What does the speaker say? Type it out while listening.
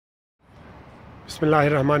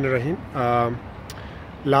बिस्मिल्लाहिर्रहमानिर्रहीम।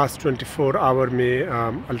 Last 24 our में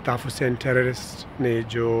Altaf Hussain terrorist ने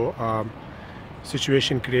जो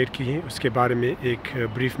सिचुएशन क्रिएट की है उसके बारे में एक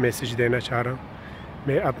ब्रीफ मैसेज देना चाह रहा हूँ।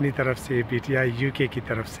 मैं अपनी तरफ से PTI UK की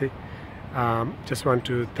तरफ से just want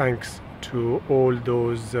to thanks to all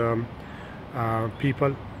those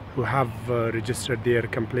people who have registered their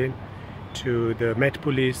complaint to the Met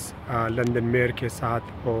Police, London mayor के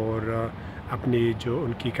साथ और अपनी जो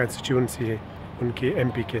उनकी कंस्टिट्यूंसी है उनके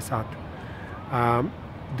MP के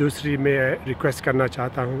साथ। दूसरी मैं रिक्वेस्ट करना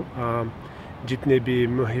चाहता हूँ जितने भी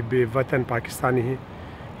मुहिब वतन पाकिस्तानी हैं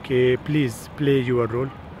कि प्लीज़ प्ले योर रोल।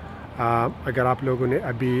 अगर आप लोगों ने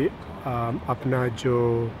अभी अपना जो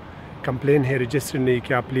कंप्लेन है रजिस्टर नहीं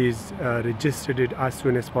किया, please registered it as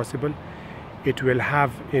soon as possible. It will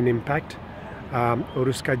have an impact और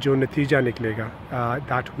उसका जो नतीजा निकलेगा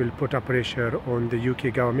that will put a pressure on the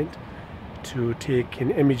UK government to take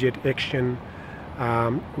an immediate action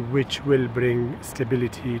which will bring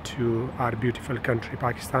stability to our beautiful country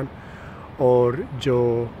Pakistan। और जो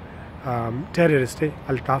terrorist है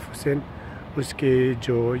अल्ताफ़ हुसैन, उसके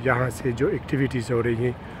जो यहाँ से जो एक्टिविटीज़ हो रही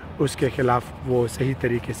हैं उसके ख़िलाफ़ वो सही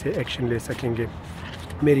तरीके से एक्शन ले सकेंगे।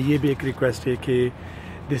 मेरी ये भी एक रिक्वेस्ट है कि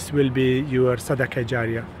दिस विल बी योर सदका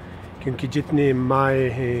जारिया, क्योंकि जितने माएँ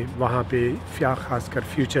हैं वहाँ पे ख़ास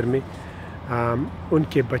कर फ्यूचर में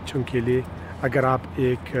उनके बच्चों के लिए अगर आप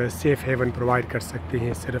एक सेफ़ हेवन प्रोवाइड कर सकते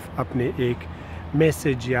हैं सिर्फ अपने एक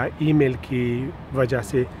मैसेज या ईमेल की वजह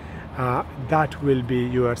से, दैट विल बी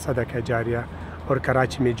योर सदका जारिया। और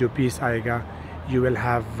कराची में जो पीस आएगा you will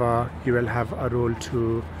have a role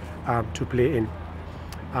to play in.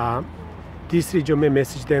 तीसरी जो मैं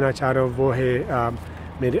मैसेज देना चाह रहा हूँ वो है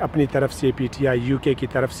मेरी अपनी तरफ से PTI UK की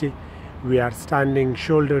तरफ से we are standing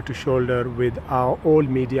shoulder to shoulder with our all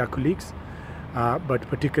media colleagues, but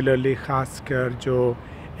particularly ख़ास कर जो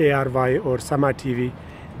ARY और समा TV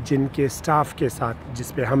जिनके स्टाफ के साथ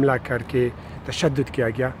जिस पे हमला करके तशद्दुद किया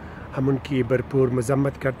गया, हम उनकी भरपूर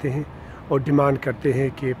मज़म्मत करते हैं और डिमांड करते हैं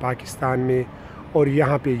कि पाकिस्तान में और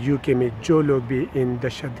यहाँ पे UK में जो लोग भी इन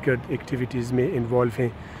दहशतगर्द एक्टिविटीज़ में इन्वॉल्व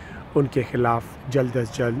हैं उनके ख़िलाफ़ जल्द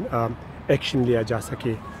अज जल्द एक्शन लिया जा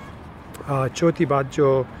सके। चौथी बात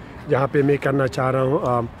जो यहाँ पे मैं करना चाह रहा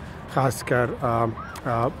हूँ ख़ास कर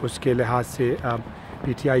उसके लिहाज से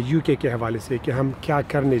PTI UK के हवाले से कि हम क्या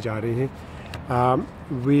करने जा रहे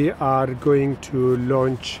हैं। We are going to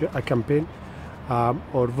launch a campaign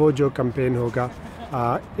और वो जो कैंपेन होगा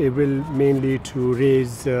it will mainly to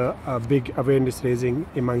raise a big awareness raising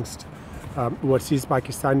amongst overseas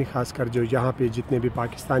Pakistani, ख़ास कर जो यहाँ पे जितने भी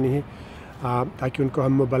पाकिस्तानी हैं ताकि उनको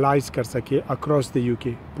हम मोबिलाइज़ कर सके अक्रॉस द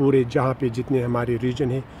UK, पूरे जहाँ पे जितने हमारे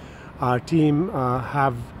रीजन हैं। Our team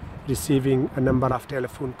have receiving a number of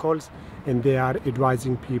telephone calls and they are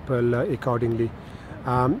advising people accordingly।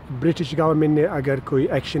 British government ने अगर कोई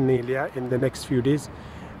एक्शन नहीं लिया in the next few days,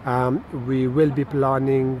 we will be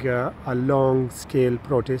planning a long scale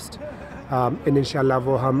protest and इंशाल्लाह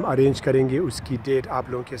वो हम arrange करेंगे, उसकी डेट आप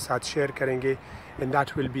लोगों के साथ शेयर करेंगे and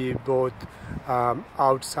that will be both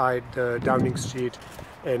outside Downing Street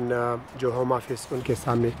and जो होम ऑफिस उनके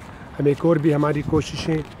सामने। हम एक और भी हमारी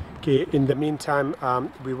कोशिशें कि in the meantime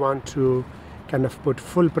we want to kind of put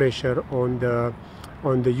full pressure on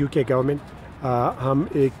the UK government। हम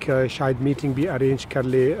एक शायद मीटिंग भी अरेंज कर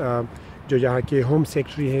ले जो यहाँ के होम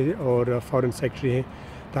सेक्रेटरी हैं और फॉरेन सेक्रेटरी हैं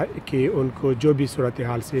ताकि उनको जो भी सूरत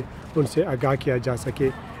हाल से उनसे आगाह किया जा सके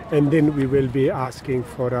and then we will be asking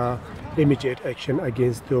for immediate action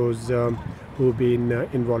against those who been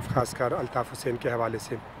involved, ख़ासकर अल्ताफ़ हुसैन के हवाले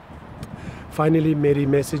से। फाइनली मेरी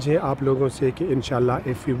मैसेज है आप लोगों से कि इंशाल्लाह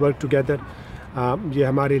इफ़ वी वर्क टुगेदर ये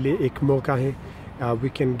हमारे लिए एक मौका है, we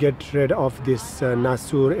can get rid of this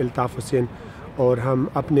नासूर अल्ताफ़ हुसैन और हम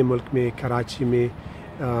अपने मुल्क में कराची में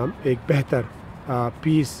एक बेहतर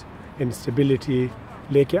पीस एंड स्टेबिलिटी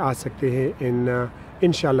लेके आ सकते हैं।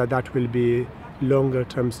 इंशाल्लाह that will be longer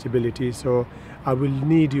term stability, so I will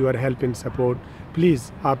need your help and support। Please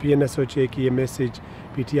आप ये ना सोचिए कि ये मैसेज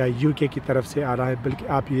PTI UK की तरफ से आ रहा है, बल्कि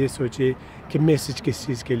आप ये सोचिए कि मैसेज किस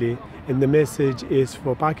चीज़ के लिए। and the message is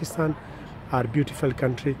for Pakistan, our beautiful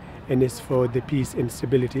country, and is for the peace and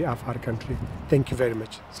stability of our country। Thank you very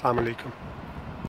much। Assalamu alaikum।